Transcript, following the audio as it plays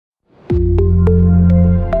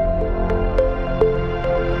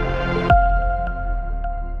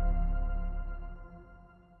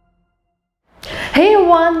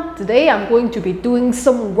Today I'm going to be doing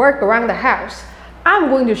some work around the house. I'm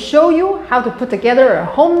going to show you how to put together a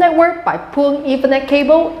home network by pulling Ethernet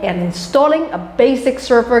cable and installing a basic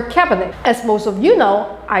server cabinet. As most of you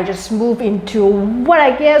know, I just moved into what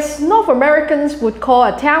I guess North Americans would call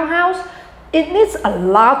a townhouse. It needs a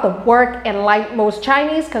lot of work, and like most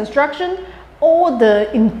Chinese construction, all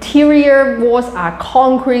the interior walls are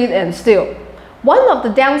concrete and steel. One of the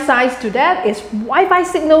downsides to that is Wi-Fi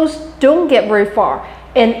signals don't get very far,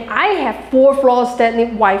 and I have 4 floors that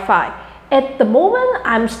need Wi-Fi. At the moment,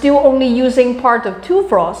 I'm still only using part of 2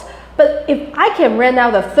 floors, but if I can rent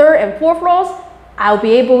out the 3rd and 4th floors, I'll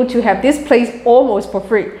be able to have this place almost for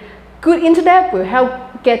free. Good internet will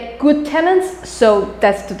help get good tenants, so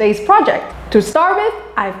that's today's project. To start with,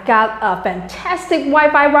 I've got a fantastic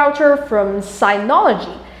Wi-Fi router from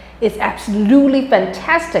Synology. It's absolutely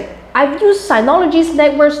fantastic. I've used Synology's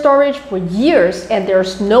network storage for years, and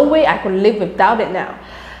there's no way I could live without it now.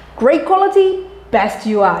 Great quality, best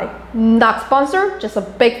UI. Not sponsored, just a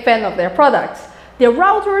big fan of their products. Their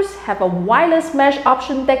routers have a wireless mesh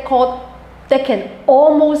option that can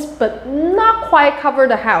almost but not quite cover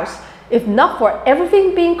the house. If not for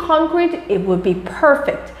everything being concrete, it would be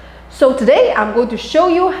perfect. So today I'm going to show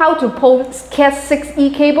you how to pull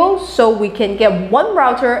Cat6e cable so we can get 1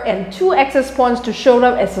 router and 2 access points to show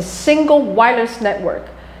up as a single wireless network.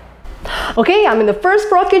 Okay, I'm in the 1st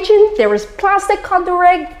floor kitchen. There is plastic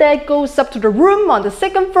conduit that goes up to the room on the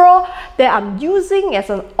 2nd floor that I'm using as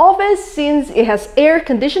an office since it has air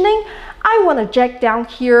conditioning. I want a jack down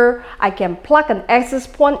here I can plug an access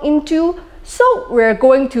point into. So we're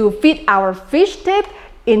going to feed our fish tape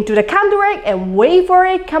into the conduit and wait for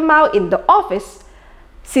it to come out in the office.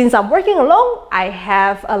 Since I'm working alone, I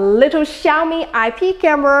have a little Xiaomi IP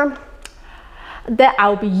camera that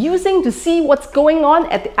I'll be using to see what's going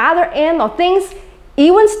on at the other end of things.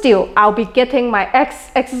 Even still, I'll be getting my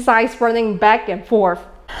exercise running back and forth.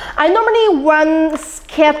 I normally run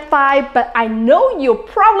Cat5, but I know you'll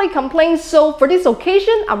probably complain, so for this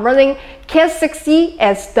occasion, I'm running Cat6e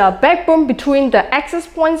as the backbone between the access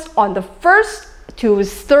points on the 1st to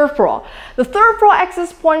 3rd floor. The 3rd floor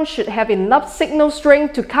access point should have enough signal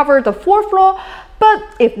strength to cover the 4th floor, but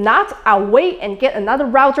if not, I'll wait and get another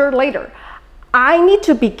router later. I need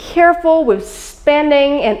to be careful with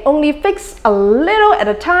spending and only fix a little at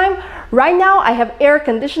a time. Right now, I have air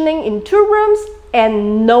conditioning in 2 rooms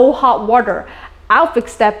and no hot water. I'll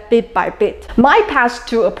fix that bit by bit. My past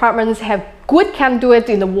 2 apartments have good conduit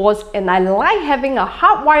in the walls, and I like having a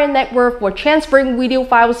hot wire network for transferring video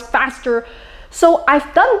files faster. So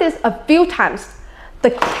I've done this a few times.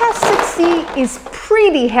 The Cat6e is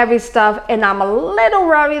pretty heavy stuff, and I'm a little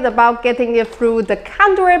worried about getting it through the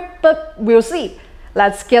conduit, but we'll see.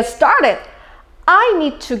 Let's get started. I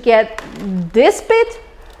need to get this bit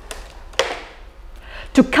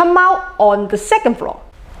to come out on the 2nd floor.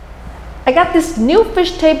 I got this new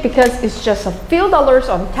fish tape because it's just a few dollars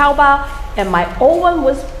on Taobao, and my old one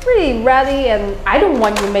was pretty ratty and I don't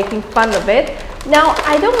want you making fun of it. Now,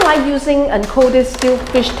 I don't like using uncoated steel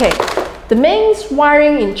fish tape. The mains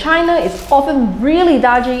wiring in China is often really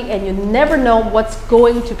dodgy, and you never know what's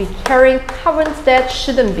going to be carrying currents that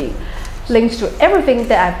shouldn't be. Links to everything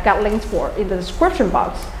that I've got links for in the description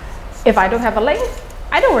box. If I don't have a link,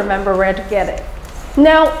 I don't remember where to get it.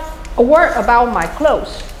 Now, a word about my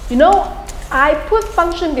clothes. You know, I put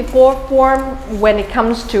function before form when it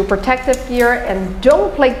comes to protective gear and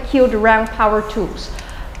don't play cute around power tools.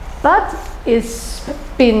 But it's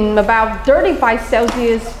been about 35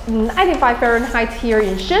 Celsius, 95 Fahrenheit here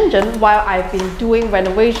in Shenzhen while I've been doing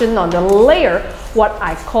renovation on the layer, what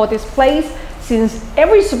I call this place, since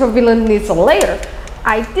every supervillain needs a layer.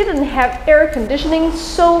 I didn't have air conditioning,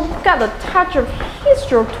 so got a touch of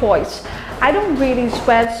histro toys. I don't really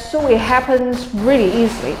sweat, so it happens really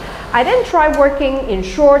easily. I then tried working in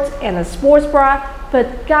shorts and a sports bra,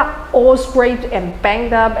 but got all scraped and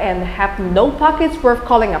banged up and have no pockets worth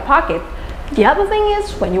calling a pocket. The other thing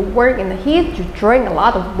is, when you work in the heat, you drink a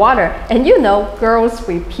lot of water, and you know, girls,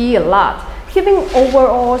 we pee a lot. Keeping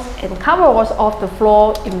overalls and coveralls off the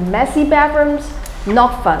floor in messy bathrooms,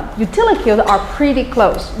 not fun. Utilities are pretty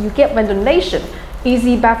close. You get ventilation,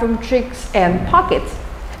 easy bathroom tricks, and pockets.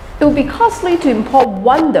 It would be costly to import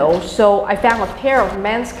one though, so I found a pair of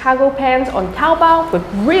men's cargo pants on Taobao with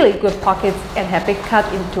really good pockets and have it cut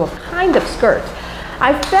into a kind of skirt.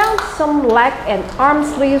 I found some leg and arm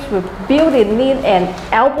sleeves with built-in knee and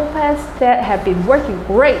elbow pads that have been working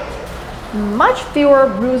great. Much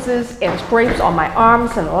fewer bruises and scrapes on my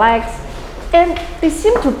arms and legs, and they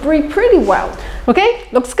seem to breathe pretty well. Okay,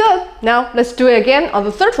 looks good. Now let's do it again on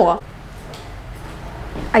the 3rd floor.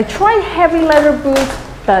 I tried heavy leather boots,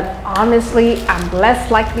 But honestly, I'm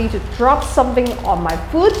less likely to drop something on my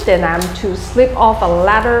foot than I am to slip off a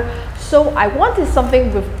ladder, so I wanted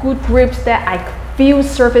something with good grips that I could feel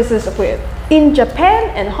surfaces with. In Japan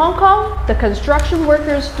and Hong Kong, the construction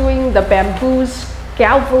workers doing the bamboo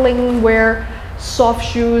scaffolding wear soft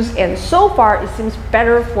shoes, and so far it seems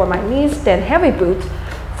better for my knees than heavy boots.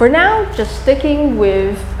 For now, just sticking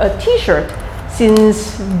with a t-shirt,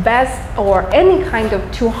 since vest or any kind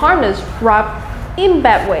of tool harness rub in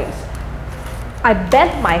bad ways. I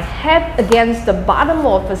bent my head against the bottom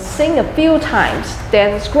of a sink a few times,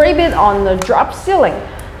 then scrape it on the drop ceiling.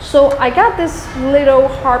 So I got this little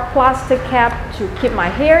hard plastic cap to keep my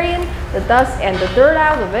hair in, the dust and the dirt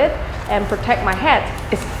out of it, and protect my head.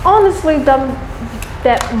 It's honestly done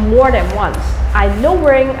that more than once. I know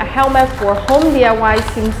wearing a helmet for home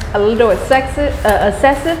DIY seems a little excessive,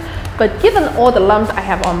 but given all the lumps I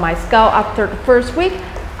have on my scalp after the first week,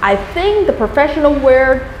 I think the professional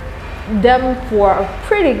wear them for a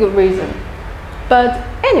pretty good reason. But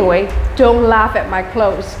anyway, don't laugh at my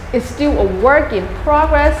clothes. It's still a work in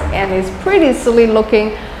progress and it's pretty silly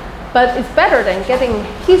looking, but it's better than getting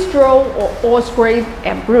heat stroke or all scraped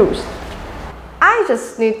and bruised. I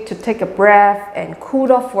just need to take a breath and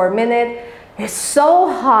cool off for a minute. It's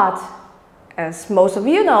so hot. As most of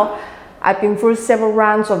you know, I've been through several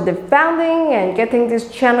rounds of defounding, and getting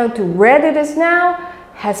this channel to where it is now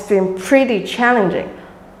has been pretty challenging.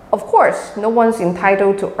 Of course, no one's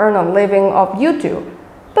entitled to earn a living off YouTube,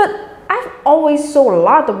 but I've always sold a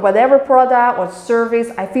lot of whatever product or service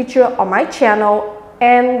I feature on my channel,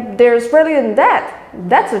 and there's really in that.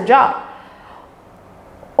 That's a job.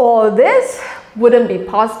 All this wouldn't be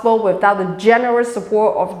possible without the generous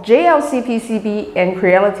support of JLC PCB and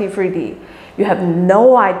Creality 3D. You have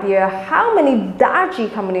no idea how many dodgy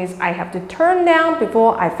companies I have to turn down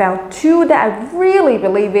before I found two that I really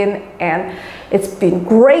believe in, and it's been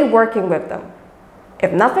great working with them.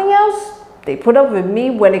 If nothing else, they put up with me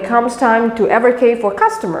when it comes time to advocate for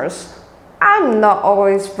customers. I'm not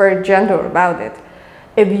always very gentle about it.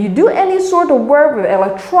 If you do any sort of work with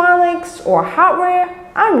electronics or hardware,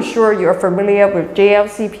 I'm sure you're familiar with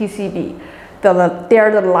JLC PCB.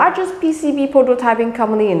 They're the largest PCB prototyping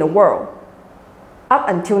company in the world. Up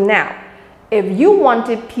until now, if you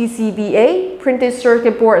wanted PCBA, printed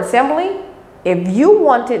circuit board assembly, if you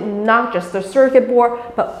wanted not just the circuit board,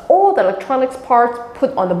 but all the electronics parts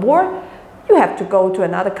put on the board, you have to go to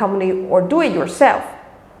another company or do it yourself.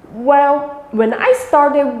 Well, when I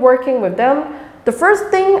started working with them, the first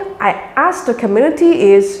thing I asked the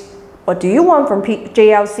community is, what do you want from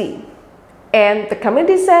JLC? And the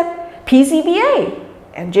community said, PCBA,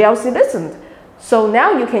 and JLC listened. So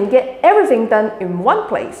now you can get everything done in one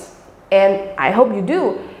place. And I hope you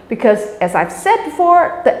do, because as I've said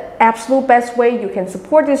before, the absolute best way you can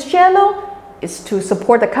support this channel is to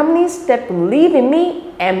support the companies that believe in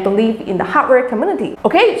me and believe in the hardware community.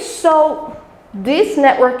 Okay, so this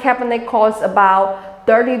network cabinet costs about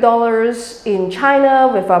 $30 in China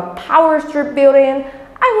with a power strip built-in.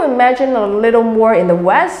 I would imagine a little more in the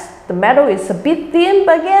West. The metal is a bit thin,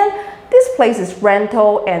 but again, this place is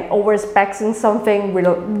rental, and over-specing something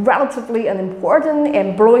relatively unimportant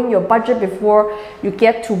and blowing your budget before you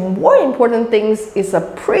get to more important things is a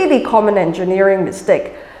pretty common engineering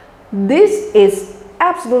mistake. This is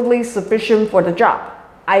absolutely sufficient for the job.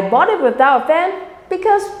 I bought it without a fan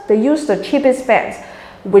because they use the cheapest fans,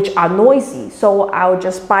 which are noisy, so I'll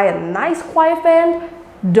just buy a nice quiet fan.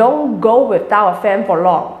 Don't go without a fan for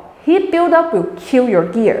long. Heat buildup will kill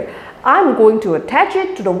your gear. I'm going to attach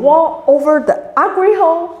it to the wall over the ugly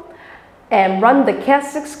hole and run the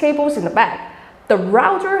Cat6 cables in the back. The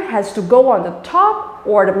router has to go on the top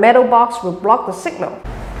or the metal box will block the signal.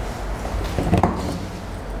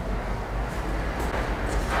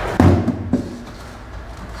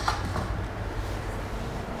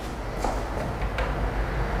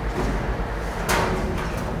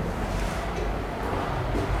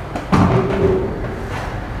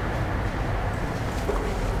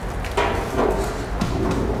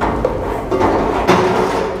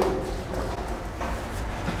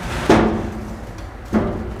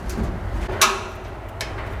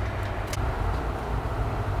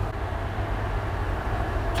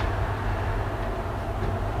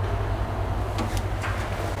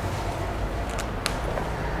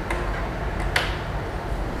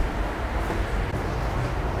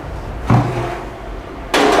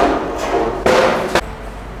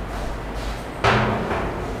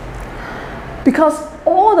 Because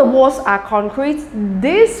all the walls are concrete,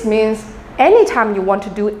 this means anytime you want to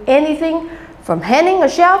do anything from hanging a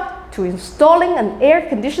shelf to installing an air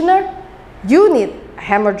conditioner, you need a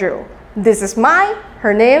hammer drill. This is mine,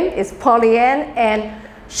 her name is Pollyann, and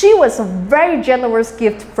She was a very generous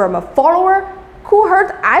gift from a follower who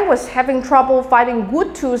heard I was having trouble finding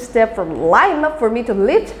good tools that were light enough for me to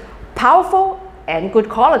lift, powerful, and good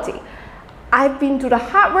quality. I've been to the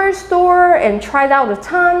hardware store and tried out a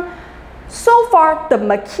ton. So far, the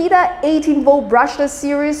Makita 18-volt brushless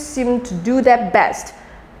series seem to do that best.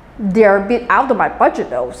 They're a bit out of my budget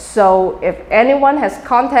though, so if anyone has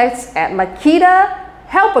contacts at Makita,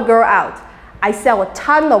 help a girl out. I sell a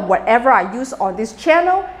ton of whatever I use on this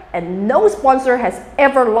channel, and no sponsor has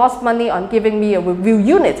ever lost money on giving me a review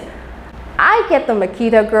unit. I get the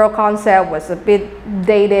Makita girl concept was a bit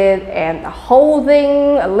dated and the whole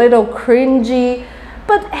thing a little cringy,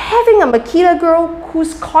 but having a Makita girl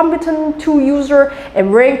who's competent tool user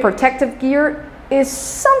and wearing protective gear is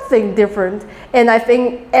something different, and I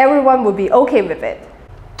think everyone would be okay with it.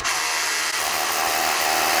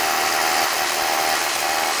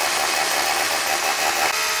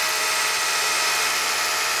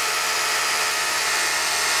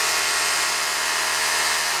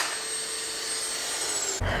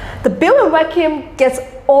 The built-in vacuum gets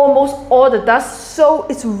almost all the dust, so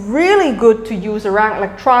it's really good to use around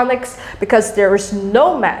electronics because there is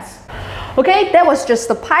no mess. Okay, that was just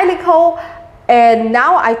the pilot hole, and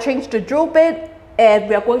now I changed the drill bit and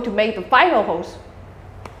we are going to make the final holes.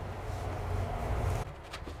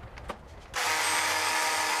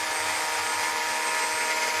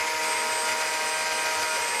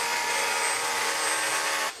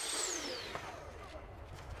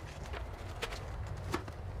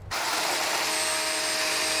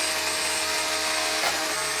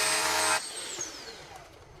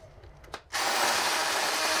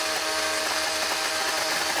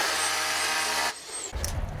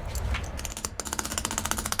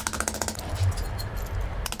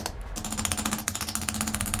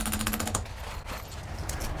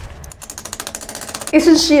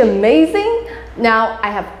 Isn't she amazing? Now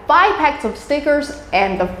I have 5 packs of stickers,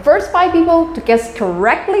 and the first 5 people to guess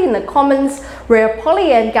correctly in the comments where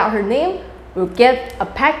Pollyann got her name will get a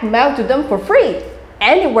pack mailed to them for free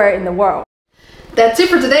anywhere in the world. That's it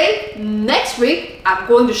for today. Next week, I'm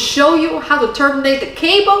going to show you how to terminate the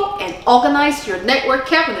cable and organize your network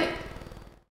cabinet.